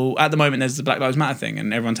whole. At the moment, there's the Black Lives Matter thing,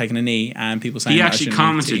 and everyone taking a knee, and people saying he actually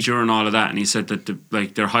commented during all of that, and he said that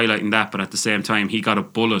they're highlighting that, but at the same time, he got a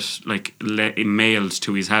bullet mailed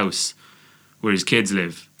to his house where his kids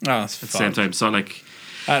live. Oh, that's at the same time. So like.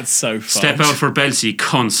 That's so fun. Step out for Belsey,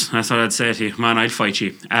 cunts. That's what I'd say to you. Man, I'd fight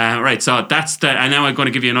you. Right, so that's the... And now I'm going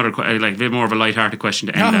to give you another, like, a bit more of a light-hearted question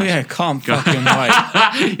to end that. Yeah, can't fucking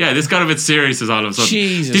wait. Yeah, this got a bit serious as all of a sudden.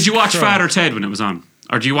 Jesus Did you watch Christ. Father Ted when it was on?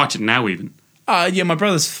 Or do you watch it now even? Yeah, my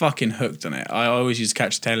brother's fucking hooked on it. I always used to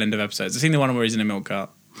catch the tail end of episodes. I've seen the one where he's in a milk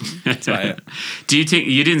cart. That's about it. Do you think...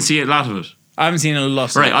 You didn't see a lot of it? I haven't seen a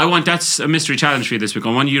lot. Right, that's a mystery challenge for you this week.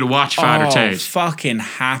 I want you to watch Father Ted. Fucking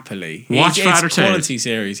happily. Watch Father it's Ted. Quality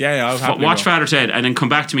series. Yeah, I'll happily watch Father Ted and then come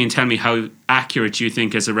back to me and tell me how accurate you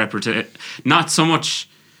think is a representation. Not so much...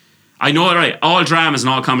 I know, right, all dramas and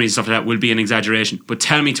all comedies and stuff like that will be an exaggeration, but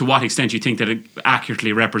tell me to what extent you think that it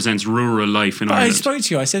accurately represents rural life in Ireland. I spoke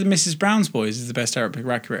to you. I said Mrs. Brown's Boys is the best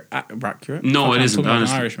accurate. No, it isn't,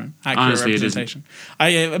 honestly. Irishman. Honestly, it representation.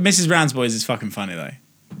 Mrs. Brown's Boys is fucking funny, though.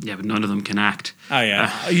 Yeah, but none of them can act. Oh,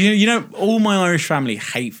 yeah. You know, all my Irish family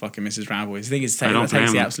hate fucking Mrs. Brown's Boys. I think it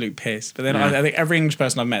takes the absolute piss. But then I think every English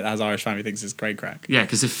person I've met that has Irish family thinks it's great crack. Yeah,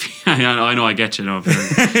 because if... I know, I get you. No,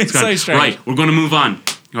 it's so strange. Right, we're going to move on.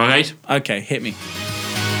 All right? Okay, hit me.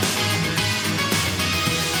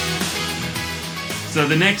 So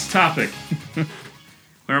the next topic.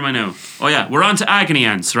 Where am I now? Oh yeah, we're on to agony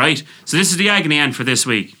ants, right? So this is the agony ant for this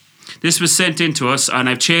week. This was sent in to us, and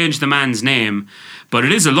I've changed the man's name, but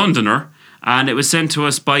it is a Londoner, and it was sent to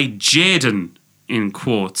us by Jaden, in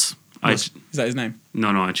quotes. Is that his name? No,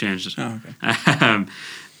 I changed it. Oh, okay.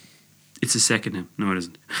 It's his second name. No, it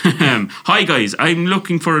isn't. Hi guys, I'm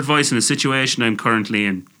looking for advice in a situation I'm currently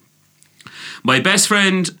in. My best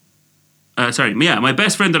friend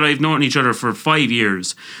that I've known each other for 5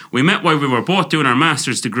 years. We met while we were both doing our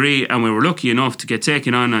master's degree, and we were lucky enough to get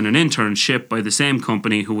taken on an internship by the same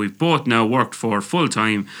company who we've both now worked for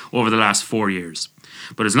full-time over the last 4 years.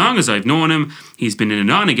 But as long as I've known him, he's been in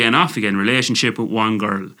an on-again, off-again relationship with one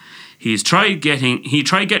girl. He tried getting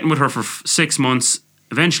with her for 6 months,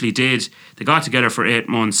 eventually did. They got together for 8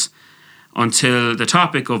 months until the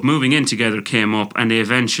topic of moving in together came up, and they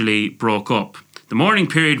eventually broke up. The mourning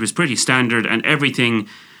period was pretty standard and everything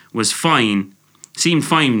was fine, seemed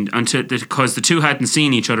fine because the two hadn't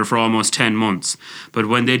seen each other for almost 10 months. But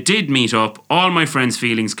when they did meet up, all my friends'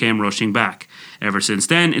 feelings came rushing back. Ever since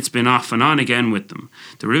then, it's been off and on again with them.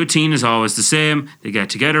 The routine is always the same. They get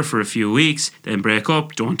together for a few weeks, then break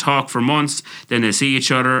up, don't talk for months, then they see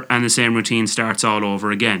each other and the same routine starts all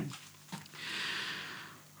over again.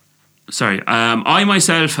 I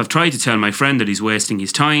myself have tried to tell my friend that he's wasting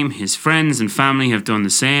his time. His friends and family have done the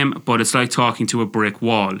same, but it's like talking to a brick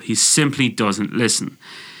wall. He simply doesn't listen.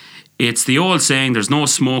 It's the old saying, there's no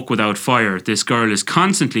smoke without fire. This girl is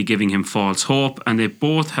constantly giving him false hope, and they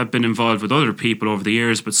both have been involved with other people over the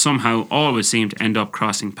years, but somehow always seem to end up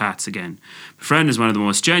crossing paths again. My friend is one of the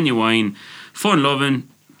most genuine, fun-loving,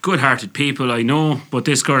 good-hearted people I know, but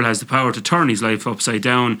this girl has the power to turn his life upside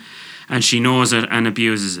down, and she knows it and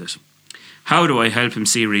abuses it. How do I help him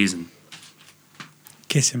see reason?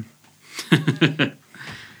 Kiss him.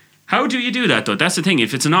 How do you do that, though? That's the thing.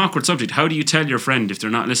 If it's an awkward subject, how do you tell your friend if they're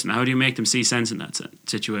not listening? How do you make them see sense in that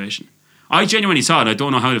situation? I genuinely saw it. I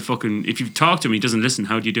don't know how to fucking... If you talk to him, he doesn't listen,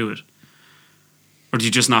 how do you do it? Or do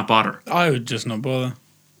you just not bother? I would just not bother.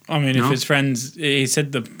 I mean, if his friends... He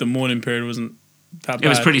said the mourning period wasn't that bad. It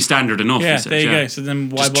was pretty standard enough. Yeah, he says, there you go. So then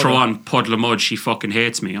why just bother? throw on Puddle of Mud, she fucking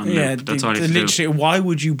hates me. That's all you have to literally, do. why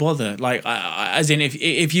would you bother? Like, as in,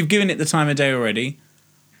 if you've given it the time of day already...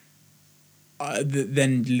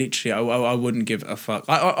 then literally I wouldn't give a fuck.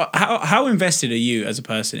 How invested are you as a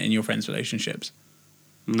person in your friends' relationships?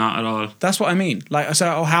 Not at all. That's what I mean. Like,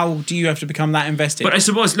 so how do you have to become that invested? But I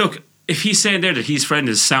suppose, look, if he's saying there that his friend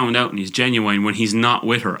is sound out and he's genuine when he's not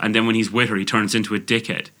with her, and then when he's with her he turns into a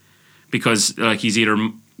dickhead because like he's either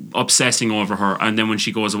obsessing over her, and then when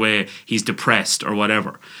she goes away he's depressed or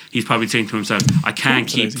whatever, he's probably thinking to himself, I can't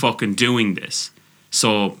keep fucking doing this.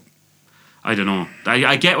 So I don't know.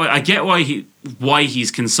 I get why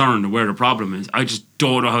he's concerned where the problem is. I just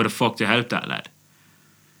don't know how the fuck to help that lad.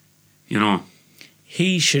 You know?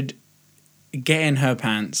 He should get in her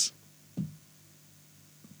pants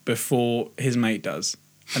before his mate does.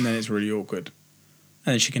 And then it's really awkward.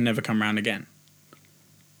 And then she can never come round again.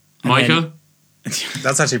 And Michael?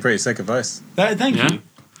 That's actually pretty sick advice. Thank you.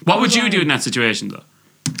 What would you do in that situation, though?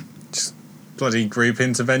 Just bloody group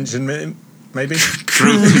intervention, maybe?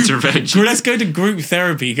 Group intervention. Let's go to group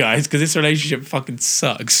therapy, guys, because this relationship fucking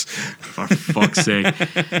sucks. For fuck's sake.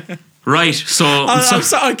 Right, so...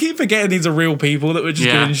 I keep forgetting these are real people that we're just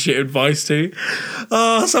giving shit advice to.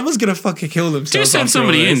 Oh, someone's going to fucking kill themselves. Do send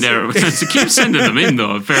somebody in there. Keep sending them in,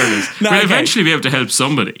 though, in fairness. We'll eventually be able to help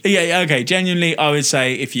somebody. Yeah, okay. Genuinely, I would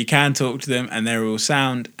say if you can talk to them and they're all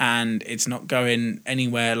sound and it's not going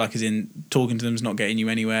anywhere, like as in talking to them's not getting you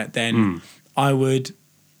anywhere, then I would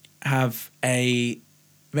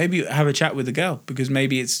maybe have a chat with the girl, because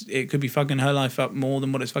maybe it could be fucking her life up more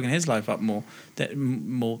than what it's fucking his life up more.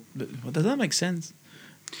 Does that make sense?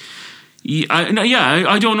 Yeah,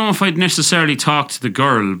 I don't know if I'd necessarily talk to the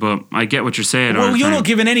girl, but I get what you're saying. Well, you're not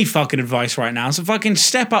giving any fucking advice right now, so fucking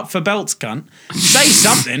step up for belts, cunt. Say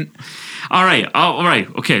something. All right.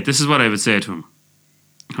 Okay, this is what I would say to him.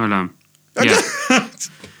 Hold on. Yeah.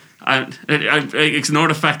 I ignore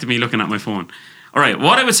the fact of me looking at my phone. All right,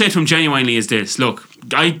 what I would say to him genuinely is this. Look,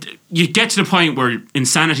 you get to the point where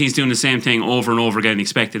insanity is doing the same thing over and over again,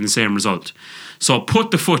 expecting the same result. So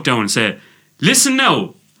put the foot down and say, listen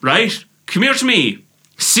now, right? Come here to me.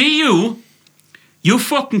 See you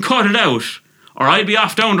fucking cut it out, or I'll be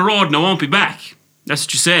off down the road and I won't be back. That's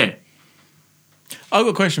what you say. I've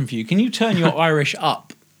got a question for you. Can you turn your Irish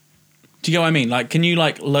up? Do you get what I mean? Like, can you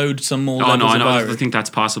like load some more levels of Irish? I think that's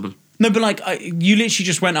possible. No, but like you literally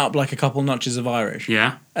just went up like a couple notches of Irish.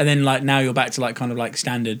 Yeah. And then like now you're back to like kind of like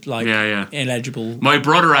standard, like illegible. My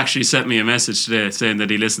brother actually sent me a message today saying that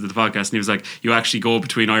he listened to the podcast and he was like, you actually go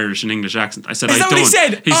between Irish and English accent. I said, Is that what he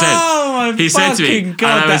said? He said to me,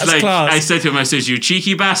 God, and I was that's like, class. I said to him, I said, you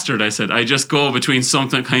cheeky bastard. I said, I just go between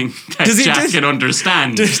something that Jack can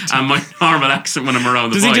understand and my normal accent when I'm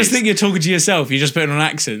around the boys. Does he just think you're talking to yourself? You're just putting on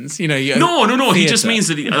accents? You know? No. He just means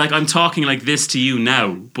that like I'm talking like this to you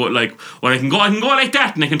now, but like, well, I can go like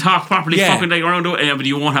that and I can talk properly fucking like around, but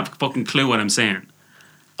you won't have a fucking clue what I'm saying.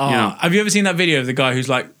 Have you ever seen that video of the guy who's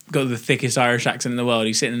like got the thickest Irish accent in the world?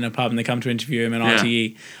 He's sitting in a pub and they come to interview him on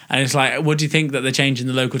RTE, and it's like, what do you think that they're changing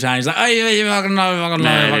the local town? He's like, oh, you fucking know,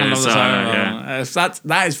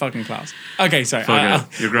 that is fucking class. Okay, sorry.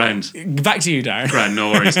 You're grand. Back to you, Darren. Grand,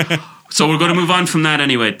 no worries. So we're going to move on from that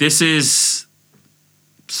anyway. This is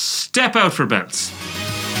Step Out for Belts.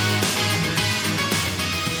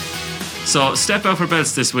 So Step Out for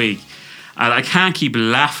Belts this week. And I can't keep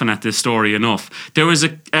laughing at this story enough. There was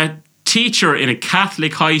a teacher in a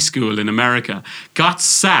Catholic high school in America got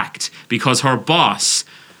sacked because her boss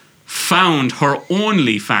found her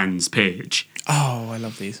OnlyFans page. Oh, I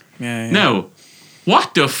love these. Yeah. Now,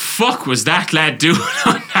 what the fuck was that lad doing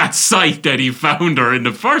on that site that he found her in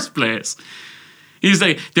the first place? He's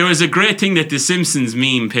like, there was a great thing that the Simpsons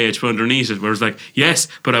meme page put underneath it, where it's like, yes,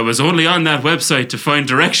 but I was only on that website to find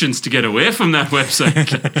directions to get away from that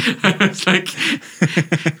website. It's like,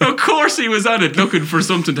 of course he was on it looking for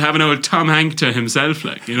something to have an old Tom Hanks to himself,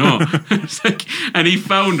 like, you know. It's like, and he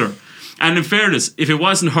found her. And in fairness, if it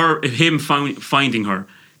wasn't him finding her,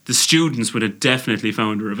 the students would have definitely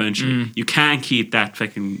found her eventually. You can't keep that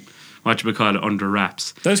fucking, under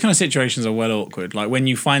wraps. Those kind of situations are well awkward. Like when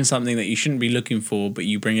you find something that you shouldn't be looking for, but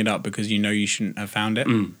you bring it up because you know you shouldn't have found it.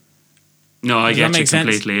 No, I get you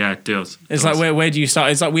completely. Yeah, it does. It's like, where do you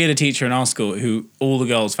start? It's like we had a teacher in our school who all the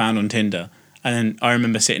girls found on Tinder. And then I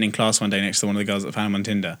remember sitting in class one day next to one of the girls that found him on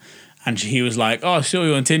Tinder. And he was like, oh, I saw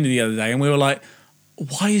you on Tinder the other day. And we were like,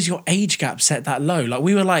 why is your age gap set that low? Like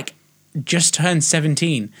we were like, just turned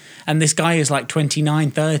 17 and this guy is like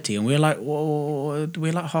 29, 30 and we're like, whoa,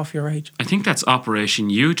 we're like half your age. I think that's Operation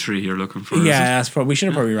U-Tree you're looking for. Yeah, that's probably, we should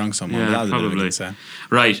have probably rung someone. Yeah, probably.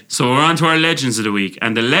 Right, so we're on to our legends of the week,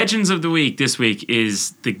 and the legends of the week this week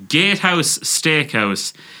is the Gatehouse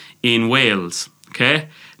Steakhouse in Wales. Okay,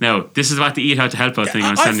 now this is about the Eat Out to Help Out thing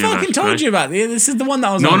I was telling you about. I fucking told you about it. This is the one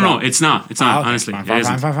that was No, it's not. It's not, honestly.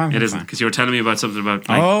 It isn't. Because you were telling me about something about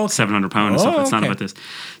like £700 and stuff. It's not about this.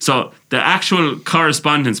 So the actual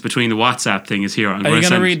correspondence between the WhatsApp thing is here. Are you going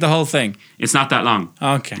to read the whole thing? It's not that long.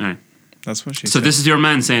 Okay. Right. That's what she said. So this is your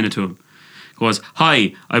man saying it to him. Goes,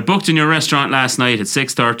 hi, I booked in your restaurant last night at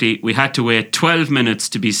 6:30. We had to wait 12 minutes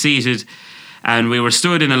to be seated. And we were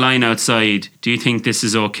stood in a line outside. Do you think this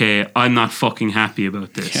is okay? I'm not fucking happy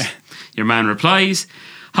about this. Yeah. Your man replies,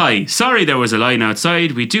 hi, sorry there was a line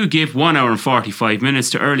outside. We do give 1 hour and 45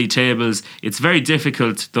 minutes to early tables. It's very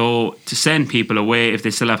difficult, though, to send people away if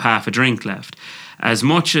they still have half a drink left. As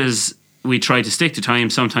much as we try to stick to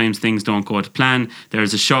time, sometimes things don't go to plan.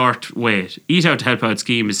 There's a short wait. Eat Out to Help Out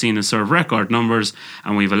scheme is seen to serve record numbers,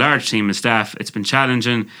 and we have a large team of staff. It's been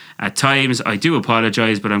challenging at times. I do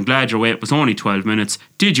apologise, but I'm glad your wait was only 12 minutes.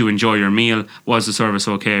 Did you enjoy your meal? Was the service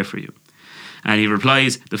okay for you? And he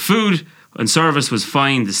replies, the food and service was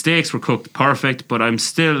fine. The steaks were cooked perfect, but I'm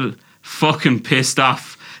still fucking pissed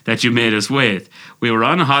off that you made us wait. We were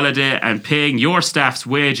on a holiday and paying your staff's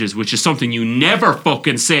wages, which is something you never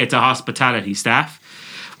fucking say to hospitality staff.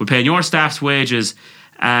 We're paying your staff's wages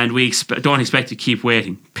and we don't expect to keep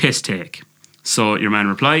waiting. Piss take. So your man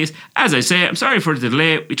replies, as I say, I'm sorry for the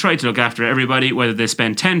delay. We try to look after everybody, whether they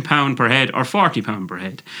spend £10 per head or £40 per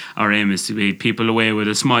head. Our aim is to lead people away with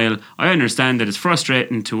a smile. I understand that it's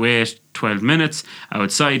frustrating to wait 12 minutes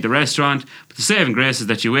outside the restaurant, but the saving grace is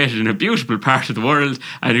that you waited in a beautiful part of the world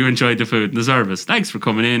and you enjoyed the food and the service. Thanks for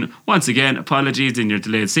coming in. Once again, apologies in your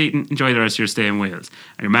delayed seating. Enjoy the rest of your stay in Wales.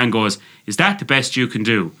 And your man goes, is that the best you can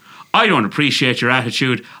do? I don't appreciate your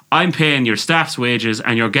attitude. I'm paying your staff's wages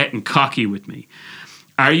and you're getting cocky with me.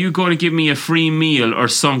 Are you going to give me a free meal or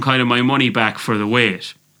some kind of my money back for the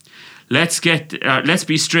wait? Let's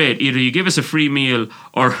be straight. Either you give us a free meal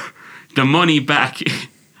or the money back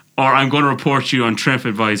or I'm going to report you on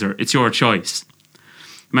TripAdvisor. It's your choice.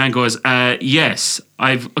 Man goes, yes,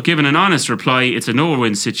 I've given an honest reply. It's a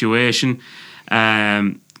no-win situation.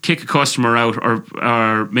 Kick a customer out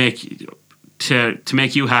or make... To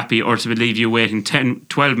make you happy or to leave you waiting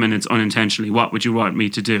 12 minutes unintentionally, what would you want me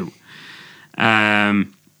to do? Much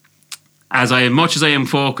as I am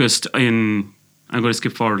focused in... I'm going to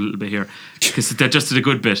skip forward a little bit here because that just did a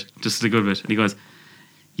good bit. And he goes,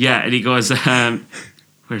 yeah, and he goes...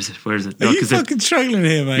 Where is it? No, are you fucking struggling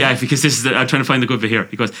here, mate? Yeah, because I'm trying to find the good bit here.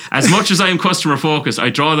 He goes, as much as I am customer focused, I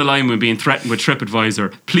draw the line when being threatened with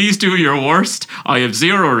TripAdvisor. Please do your worst. I have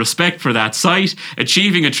zero respect for that site.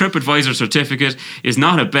 Achieving a TripAdvisor certificate is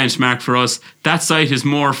not a benchmark for us. That site is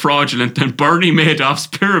more fraudulent than Bernie Madoff's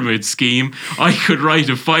pyramid scheme. I could write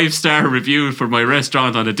a 5-star review for my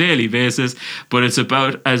restaurant on a daily basis, but it's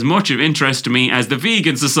about as much of interest to me as the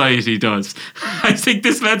Vegan Society does. I think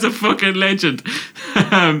this man's a fucking legend.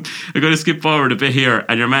 I'm going to skip forward a bit here,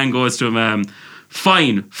 and your man goes to him,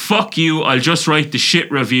 fine, fuck you, I'll just write the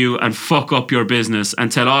shit review and fuck up your business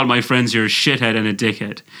and tell all my friends you're a shithead and a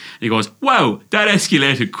dickhead. And he goes, wow, that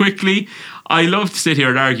escalated quickly. I love to sit here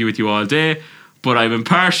and argue with you all day, but I'm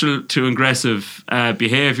impartial to aggressive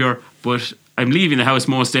behaviour, but I'm leaving the house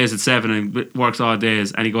most days at 7 and works all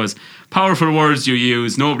days. And he goes, powerful words you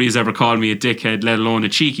use. Nobody's ever called me a dickhead, let alone a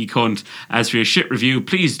cheeky cunt. As for your shit review,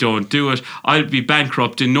 please don't do it. I'll be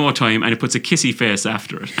bankrupt in no time. And he puts a kissy face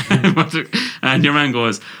after it. And your man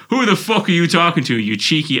goes, who the fuck are you talking to, you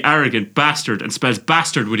cheeky, arrogant bastard? And spells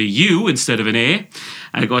bastard with a U instead of an A.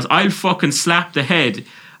 And he goes, I'll fucking slap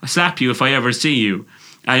you if I ever see you.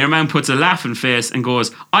 And your man puts a laughing face and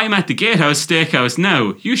goes, I'm at the Gatehouse Steakhouse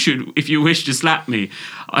now. You should, if you wish to slap me.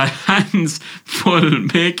 Hands full,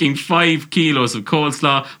 making 5 kilos of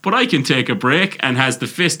coleslaw, but I can take a break, and has the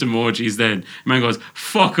fist emojis then. Your man goes,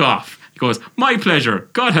 fuck off. He goes, my pleasure.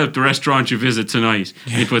 God help the restaurant you visit tonight.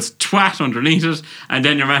 Yeah. He puts twat underneath it, and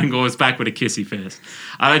then your man goes back with a kissy face.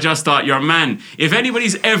 And I just thought, your man, if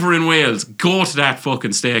anybody's ever in Wales, go to that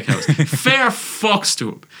fucking steakhouse. Fair fucks to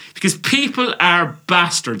him. Because people are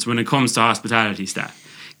bastards when it comes to hospitality staff.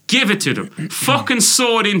 Give it to them. Fucking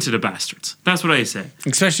sew it into the bastards. That's what I say.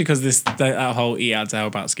 Especially because that whole eat out to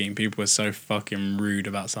help out scheme, people were so fucking rude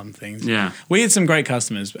about some things. Yeah. We had some great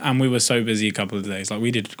customers, and we were so busy a couple of days. Like,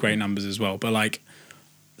 we did great numbers as well. But, like,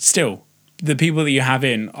 still, the people that you have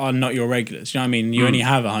in are not your regulars. You know what I mean? You only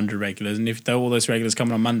have 100 regulars, and if all those regulars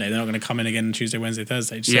come on Monday, they're not going to come in again on Tuesday, Wednesday,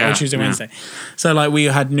 Thursday. Or Tuesday, Wednesday. So, like, we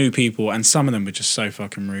had new people, and some of them were just so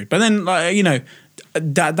fucking rude. But then, like, you know,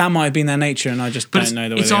 that might have been their nature, and I just don't know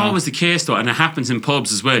the way it's always the case, though, and it happens in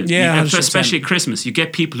pubs as well. Yeah, especially at Christmas. You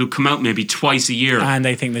get people who come out maybe twice a year. And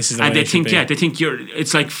they think this is the way they think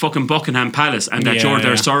it's like fucking Buckingham Palace, and that you're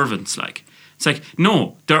their servants. Like, it's like,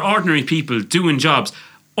 no, they're ordinary people doing jobs,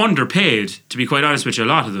 underpaid, to be quite honest with you, a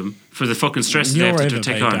lot of them, for the fucking stress they have to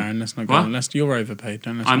take on. Darren, let's not go on. You're overpaid,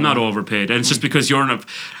 Darren. I'm not overpaid, and it's just because you're not...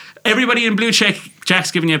 Everybody in blue check,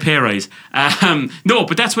 Jack's giving you a pay rise. No,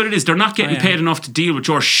 but that's what it is. They're not getting paid enough to deal with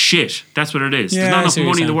your shit. That's what it is. Yeah, There's not enough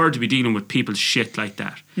money in the world to be dealing with people's shit like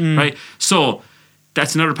that. Right? So,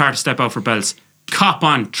 that's another part to step out for belts. Cop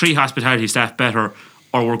on, treat hospitality staff better,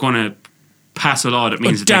 or we're going to pass a law that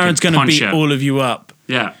means that Darren's going to beat all of you up.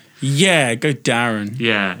 Yeah. Yeah, go Darren.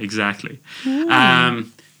 Yeah, exactly. Right,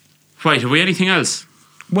 have we anything else?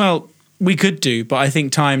 Well, we could do, but I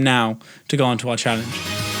think time now to go on to our challenge.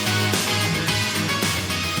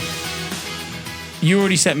 You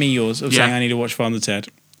already sent me yours of saying I need to watch Father Ted.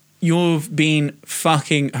 You've been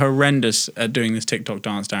fucking horrendous at doing this TikTok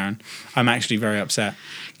dance, Darren. I'm actually very upset.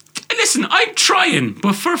 Listen, I'm trying,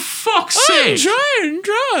 but for fuck's sake. I'm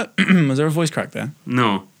trying. Was there a voice crack there?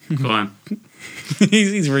 No. Go on.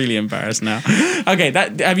 He's really embarrassed now. Okay,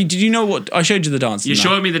 did you know what I showed you the dance? You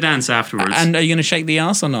showed me the dance afterwards. And are you going to shake the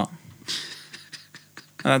ass or not?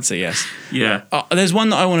 That's a yes. Yeah. There's one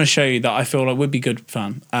that I want to show you that I feel like would be good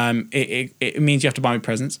fun. It means you have to buy me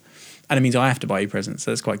presents. and it means I have to buy you presents.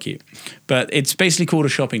 So that's quite cute. But it's basically called a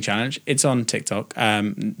shopping challenge. It's on TikTok,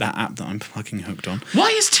 that app that I'm fucking hooked on. Why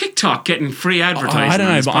is TikTok getting free advertising? I don't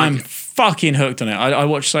on know, this but I'm podcast? fucking hooked on it. I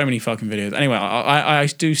watch so many fucking videos. Anyway, I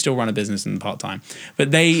do still run a business in the part time,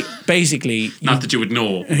 but they basically Not that you would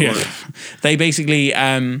know. yeah, they basically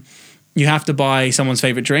you have to buy someone's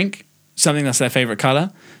favorite drink, something that's their favorite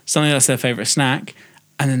color, something that's their favorite snack,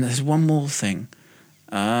 and then there's one more thing.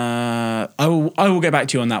 I will get back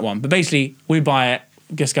to you on that one. But basically, we buy it,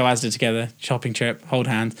 just go Asda together, shopping trip, hold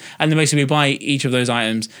hands, and then basically we buy each of those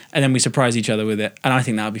items, and then we surprise each other with it. And I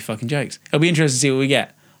think that would be fucking jokes. It'll be interesting to see what we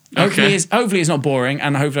get. Hopefully it's not boring,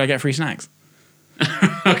 and hopefully I get free snacks.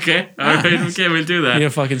 Okay, all right, okay, we'll do that. You're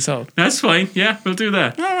fucking sold. That's fine. Yeah, we'll do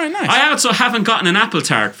that. All right, nice. I also haven't gotten an apple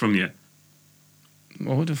tart from you.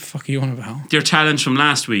 Well, what the fuck are you on about? Your challenge from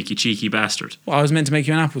last week, you cheeky bastard. Well, I was meant to make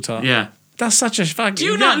you an apple tart. Yeah. That's such a fucking... Do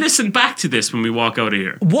you not listen back to this when we walk out of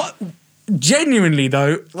here? What? Genuinely,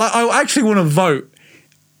 though, like, I actually want to vote.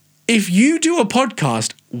 If you do a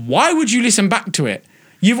podcast, why would you listen back to it?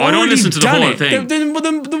 You've I don't already listen to the done whole it. thing. Then what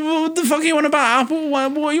the fuck are you on about, Apple?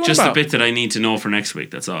 What are you on Just about? a bit that I need to know for next week,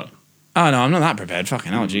 that's all. Oh, no, I'm not that prepared.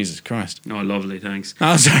 Fucking hell, Jesus Christ. Oh, lovely, thanks.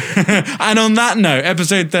 Oh, sorry. And on that note,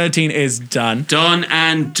 episode 13 is done. Done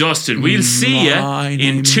and dusted. We'll see you My in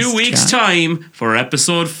name 2 is weeks' Jack. time for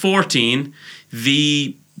episode 14.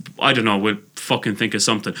 I don't know, we'll fucking think of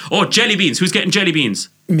something. Oh, jelly beans. Who's getting jelly beans?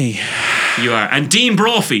 Me. You are. And Dean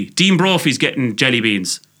Brophy. Dean Brophy's getting jelly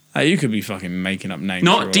beans. You could be fucking making up names.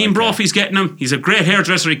 No, Dean Brophy's getting them. He's a great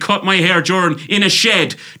hairdresser. He cut my hair in a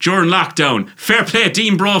shed during lockdown. Fair play,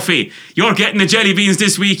 Dean Brophy. You're getting the jelly beans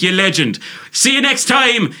this week, you legend. See you next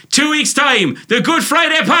time. 2 weeks' time. The Good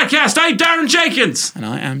Friday Podcast. I'm Darren Jenkins. And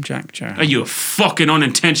I am Jack Jarrett. Are you a fucking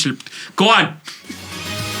unintentional... Go on.